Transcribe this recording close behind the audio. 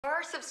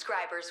our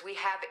subscribers, we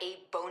have a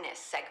bonus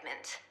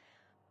segment.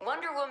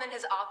 Wonder Woman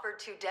has offered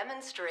to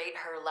demonstrate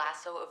her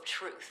lasso of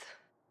truth.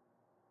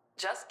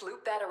 Just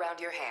loop that around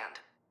your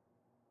hand.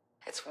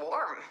 It's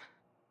warm.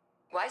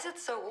 Why is it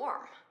so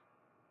warm?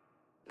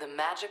 The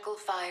magical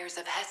fires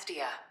of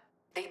Hestia.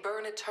 They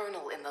burn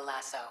eternal in the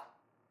lasso.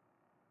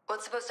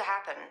 What's supposed to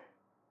happen?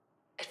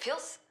 It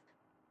feels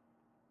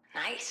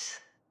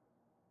nice.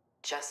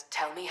 Just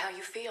tell me how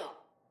you feel.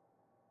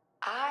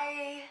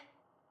 I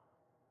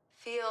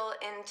feel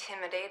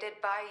intimidated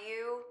by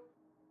you,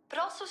 but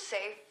also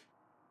safe.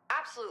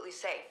 Absolutely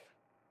safe.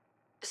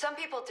 Some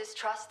people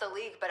distrust the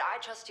League, but I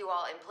trust you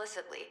all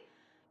implicitly.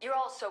 You're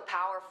all so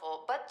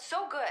powerful, but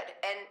so good,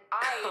 and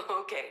I...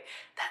 Okay,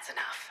 that's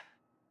enough.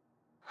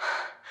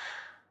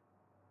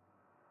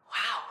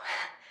 Wow.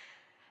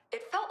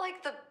 It felt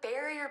like the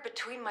barrier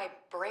between my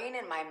brain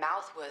and my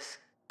mouth was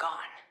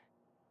gone.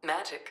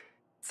 Magic.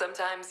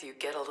 Sometimes you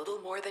get a little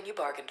more than you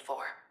bargained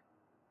for.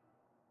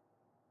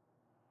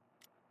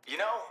 You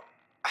know,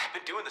 I've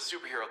been doing the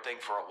superhero thing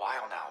for a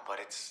while now, but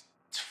it's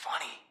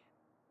funny.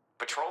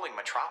 Patrolling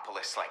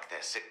Metropolis like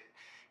this, it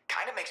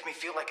kind of makes me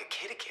feel like a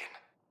kid again.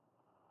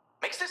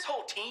 Makes this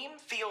whole team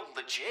feel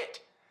legit.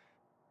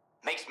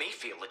 Makes me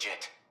feel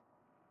legit.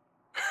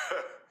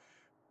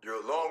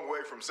 You're a long way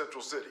from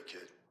Central City,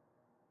 kid.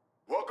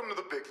 Welcome to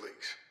the big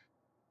leagues.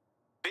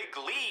 Big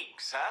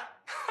leagues, huh?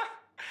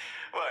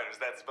 What, was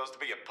that supposed to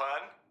be a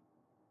pun?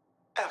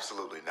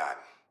 Absolutely not.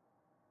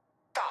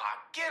 Aw,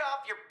 get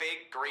off your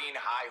big green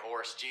high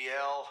horse,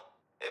 GL.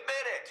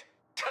 Admit it.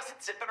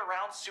 Doesn't zipping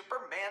around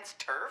Superman's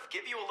turf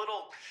give you a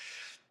little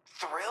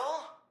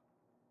thrill?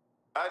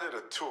 I did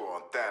a tour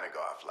on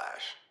Thanagar,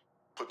 Flash.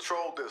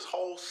 Patrolled this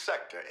whole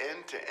sector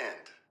end to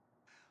end.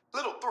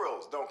 Little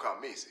thrills don't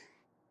come easy.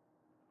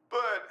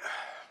 But,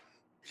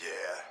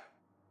 yeah.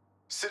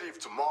 City of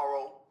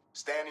Tomorrow,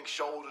 standing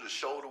shoulder to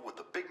shoulder with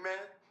the big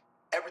man,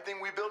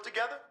 everything we built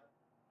together,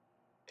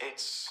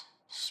 It's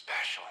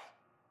special.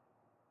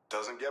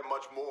 doesn't get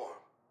much more.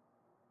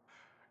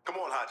 Come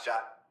on,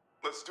 Hotshot.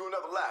 Let's do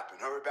another lap and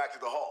hurry back to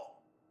the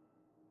hall.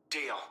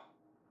 Deal.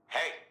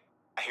 Hey,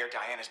 I hear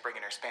Diana's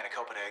bringing her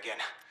spanakopita again.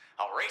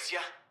 I'll race ya.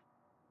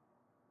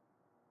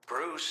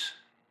 Bruce,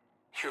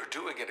 you're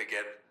doing it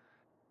again.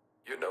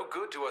 You're no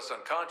good to us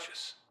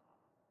unconscious.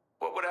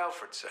 What would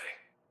Alfred say?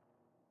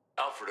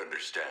 Alfred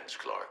understands,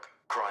 Clark.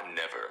 Crime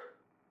never.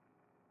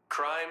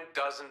 Crime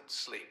doesn't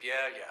sleep,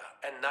 yeah.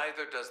 And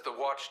neither does the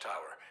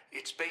Watchtower.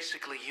 It's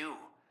basically you.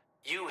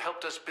 You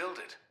helped us build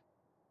it.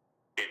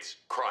 It's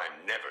crime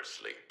never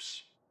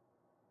sleeps.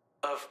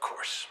 Of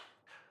course.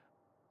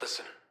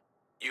 Listen,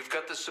 you've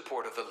got the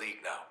support of the League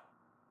now.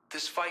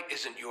 This fight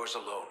isn't yours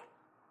alone.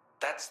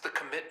 That's the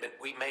commitment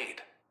we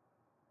made.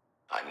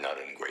 I'm not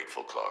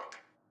ungrateful, Clark.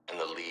 And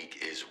the League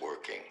is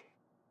working.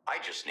 I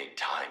just need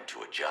time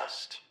to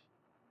adjust.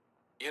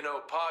 You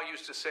know, Pa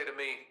used to say to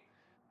me,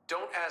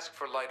 don't ask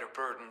for lighter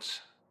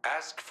burdens,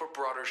 ask for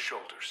broader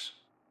shoulders.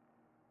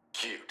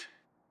 Cute.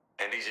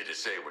 And easy to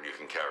say when you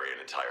can carry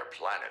an entire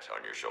planet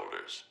on your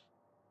shoulders.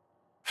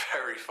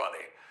 Very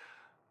funny.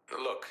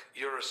 Look,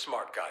 you're a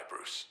smart guy,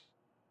 Bruce.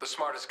 The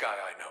smartest guy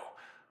I know.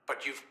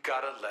 But you've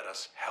gotta let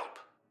us help.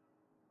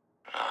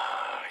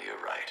 Ah,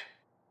 you're right.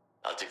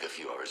 I'll take a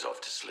few hours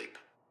off to sleep.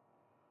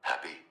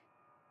 Happy?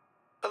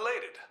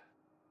 Elated.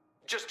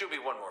 Just do me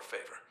one more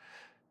favor.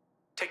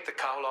 Take the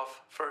cowl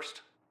off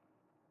first.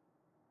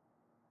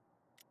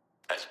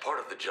 As part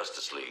of the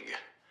Justice League,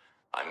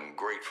 I'm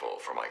grateful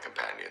for my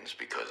companions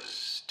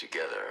because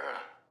together...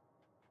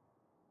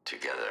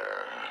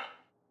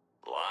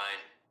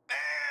 Line.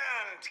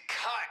 And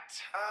cut.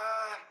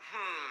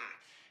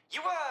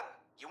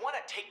 You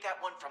wanna take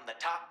that one from the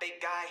top, big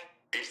guy?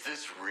 Is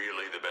this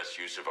really the best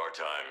use of our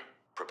time?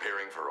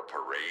 Preparing for a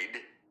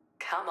parade?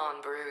 Come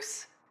on,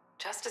 Bruce.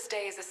 Justice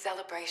Day is a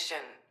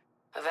celebration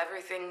of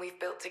everything we've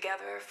built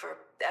together for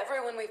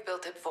everyone we've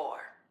built it for.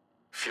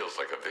 Feels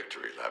like a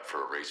victory lap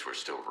for a race we're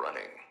still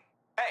running.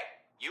 Hey,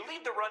 you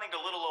leave the running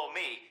to little old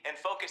me and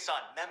focus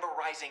on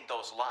memorizing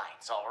those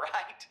lines, all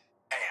right?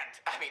 And,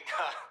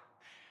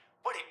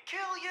 would it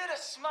kill you to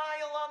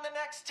smile on the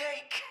next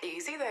take?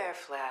 Easy there,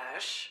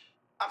 Flash.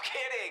 I'm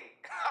kidding.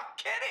 I'm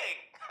kidding.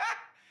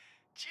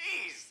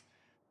 Jeez.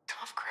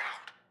 Tough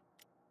crowd.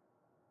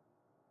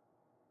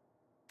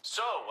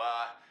 So,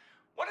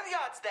 what are the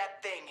odds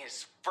that thing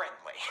is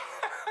friendly?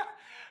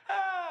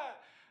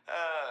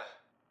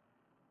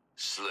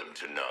 Slim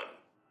to none.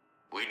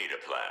 We need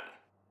a plan.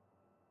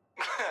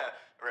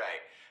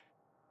 Right.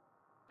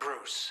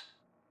 Bruce.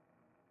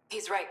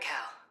 He's right,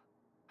 Cal.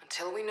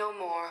 Until we know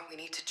more, we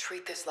need to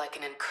treat this like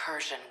an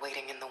incursion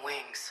waiting in the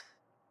wings.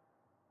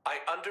 I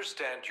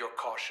understand your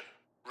caution,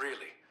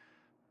 really.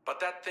 But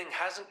that thing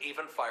hasn't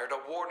even fired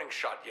a warning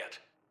shot yet.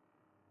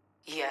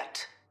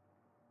 Yet.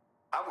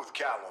 I'm with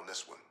Cal on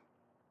this one.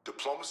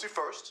 Diplomacy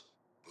first,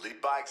 lead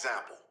by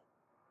example.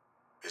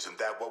 Isn't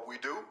that what we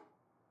do?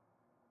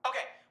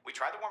 Okay, we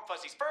try the warm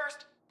fuzzies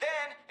first,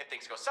 then, if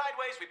things go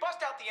sideways, we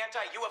bust out the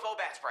anti-UFO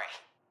bat spray.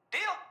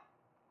 Deal?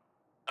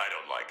 I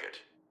don't like it.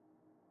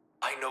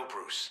 I know,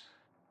 Bruce.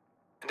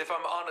 And if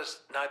I'm honest,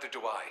 neither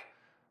do I.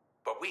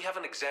 But we have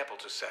an example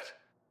to set.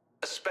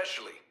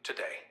 Especially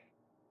today.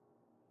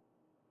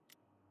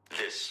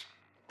 This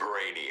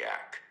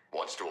Brainiac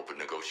wants to open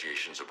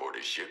negotiations aboard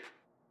his ship.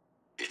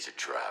 It's a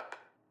trap.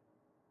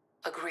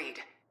 Agreed.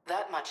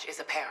 That much is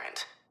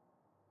apparent.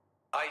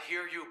 I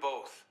hear you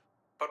both,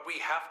 but we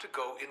have to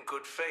go in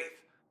good faith.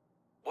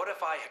 What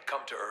if I had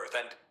come to Earth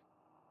and...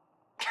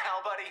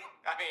 Cal, buddy,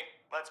 I mean,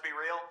 let's be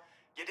real.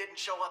 You didn't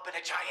show up in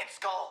a giant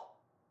skull.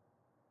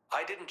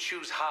 I didn't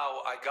choose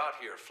how I got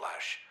here,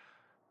 Flash.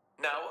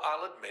 Now,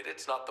 I'll admit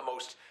it's not the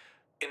most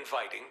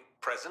inviting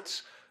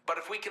presence, but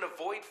if we can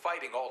avoid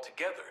fighting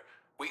altogether,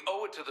 we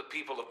owe it to the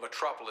people of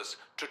Metropolis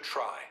to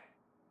try.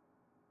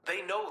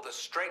 They know the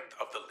strength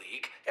of the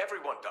League.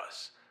 Everyone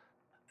does.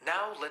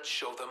 Now let's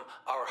show them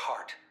our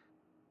heart,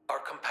 our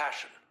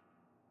compassion.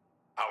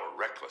 Our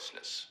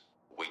recklessness.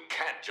 We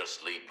can't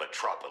just leave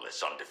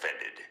Metropolis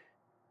undefended.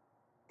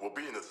 We'll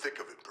be in the thick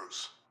of it,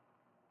 Bruce.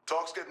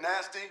 Talks get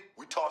nasty,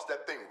 we toss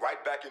that thing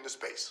right back into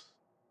space.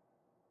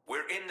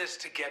 We're in this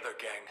together,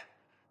 gang.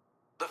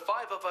 The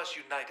five of us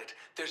united,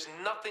 there's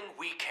nothing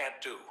we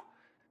can't do.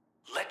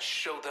 Let's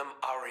show them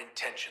our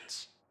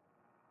intentions.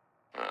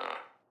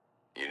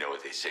 You know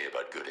what they say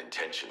about good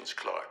intentions,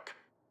 Clark.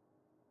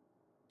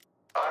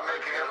 I'm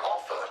making an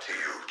offer to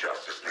you,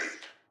 Justice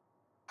League.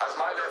 As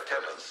my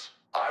lieutenants,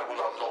 I will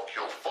unlock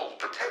your full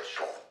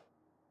potential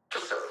to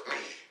serve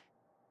me.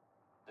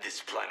 This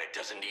planet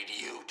doesn't need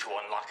you to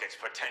unlock its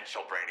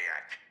potential,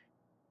 Brainiac.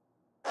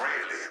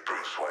 Really,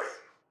 Bruce Wayne?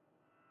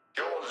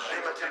 Your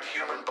limited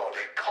human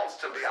body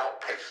constantly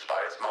outpaced by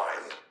its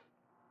mind.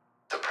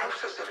 The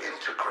process of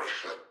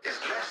integration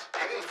is less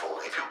painful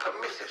if you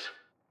permit it.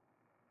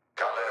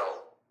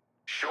 Kal-El,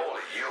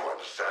 surely you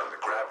understand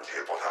the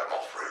gravity of what I'm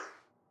offering.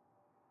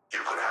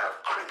 You could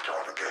have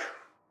Krypton again.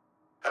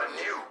 A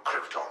new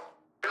Krypton,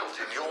 built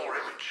in your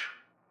image.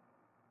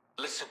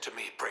 Listen to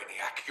me,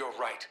 Brainiac, you're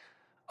right.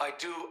 I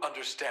do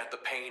understand the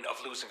pain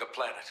of losing a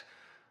planet.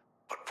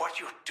 But what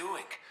you're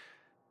doing,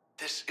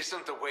 this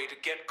isn't the way to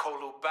get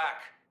Kolu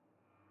back.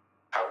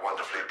 How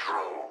wonderfully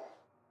droll.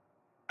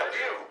 And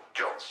you,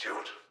 John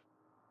Stewart,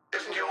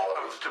 isn't your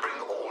oath to bring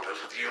order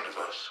to the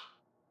universe?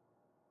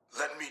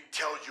 Let me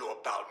tell you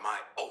about my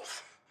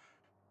oath.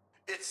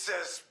 It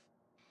says,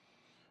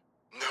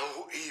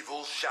 no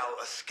evil shall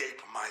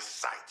escape my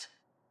sight.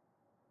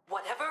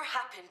 Whatever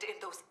happened in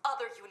those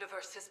other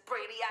universes,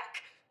 Brainiac,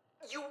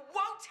 you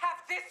won't have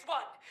this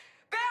one!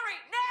 Barry,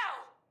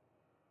 now!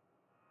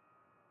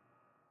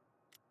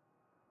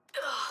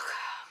 Ugh,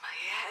 my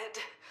head.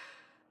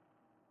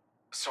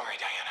 Sorry,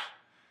 Diana.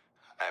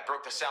 I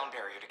broke the sound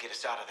barrier to get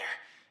us out of there.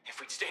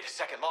 If we'd stayed a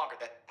second longer,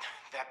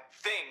 that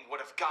thing would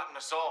have gotten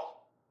us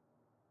all.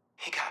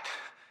 He got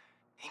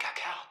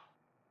Cal.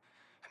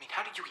 I mean,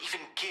 how did you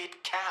even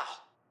get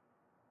Cal?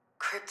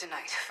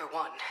 Kryptonite, for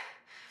one.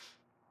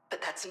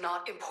 But that's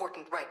not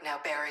important right now,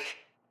 Barry.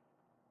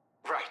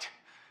 Right.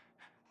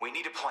 We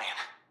need a plan.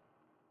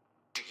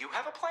 Do you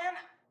have a plan?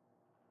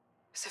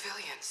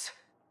 Civilians.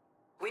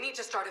 We need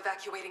to start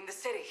evacuating the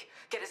city.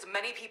 Get as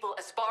many people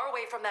as far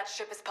away from that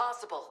ship as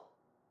possible.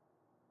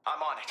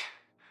 I'm on it.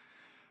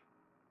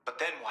 But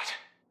then what?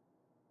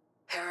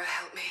 Hera,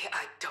 help me.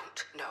 I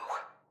don't know.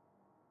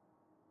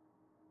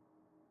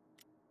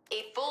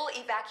 A full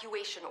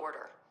evacuation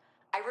order.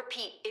 I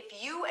repeat,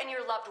 if you and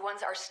your loved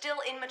ones are still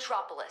in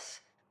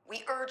Metropolis,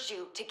 we urge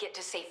you to get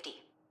to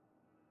safety.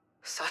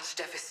 Such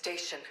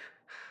devastation.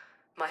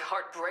 My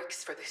heart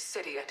breaks for this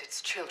city and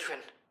its children.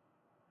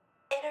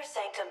 Inner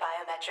Sanctum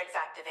biometrics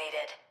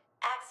activated.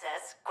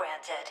 Access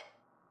granted.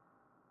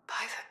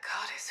 By the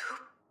goddess, who...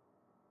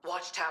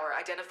 Watchtower,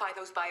 identify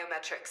those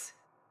biometrics.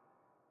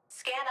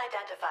 Scan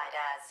identified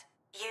as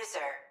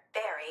user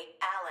Barry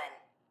Allen.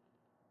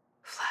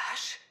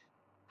 Flash?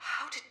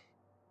 How did...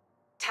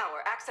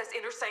 Tower, access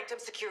Inner Sanctum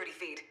security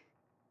feed.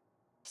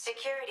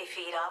 Security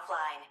feed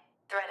offline.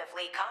 Threat of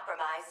leak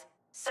compromise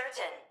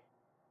certain.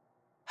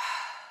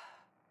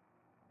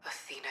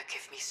 Athena,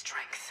 give me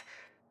strength.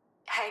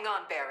 Hang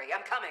on, Barry.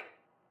 I'm coming.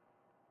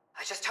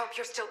 I just hope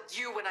you're still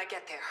you when I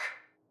get there.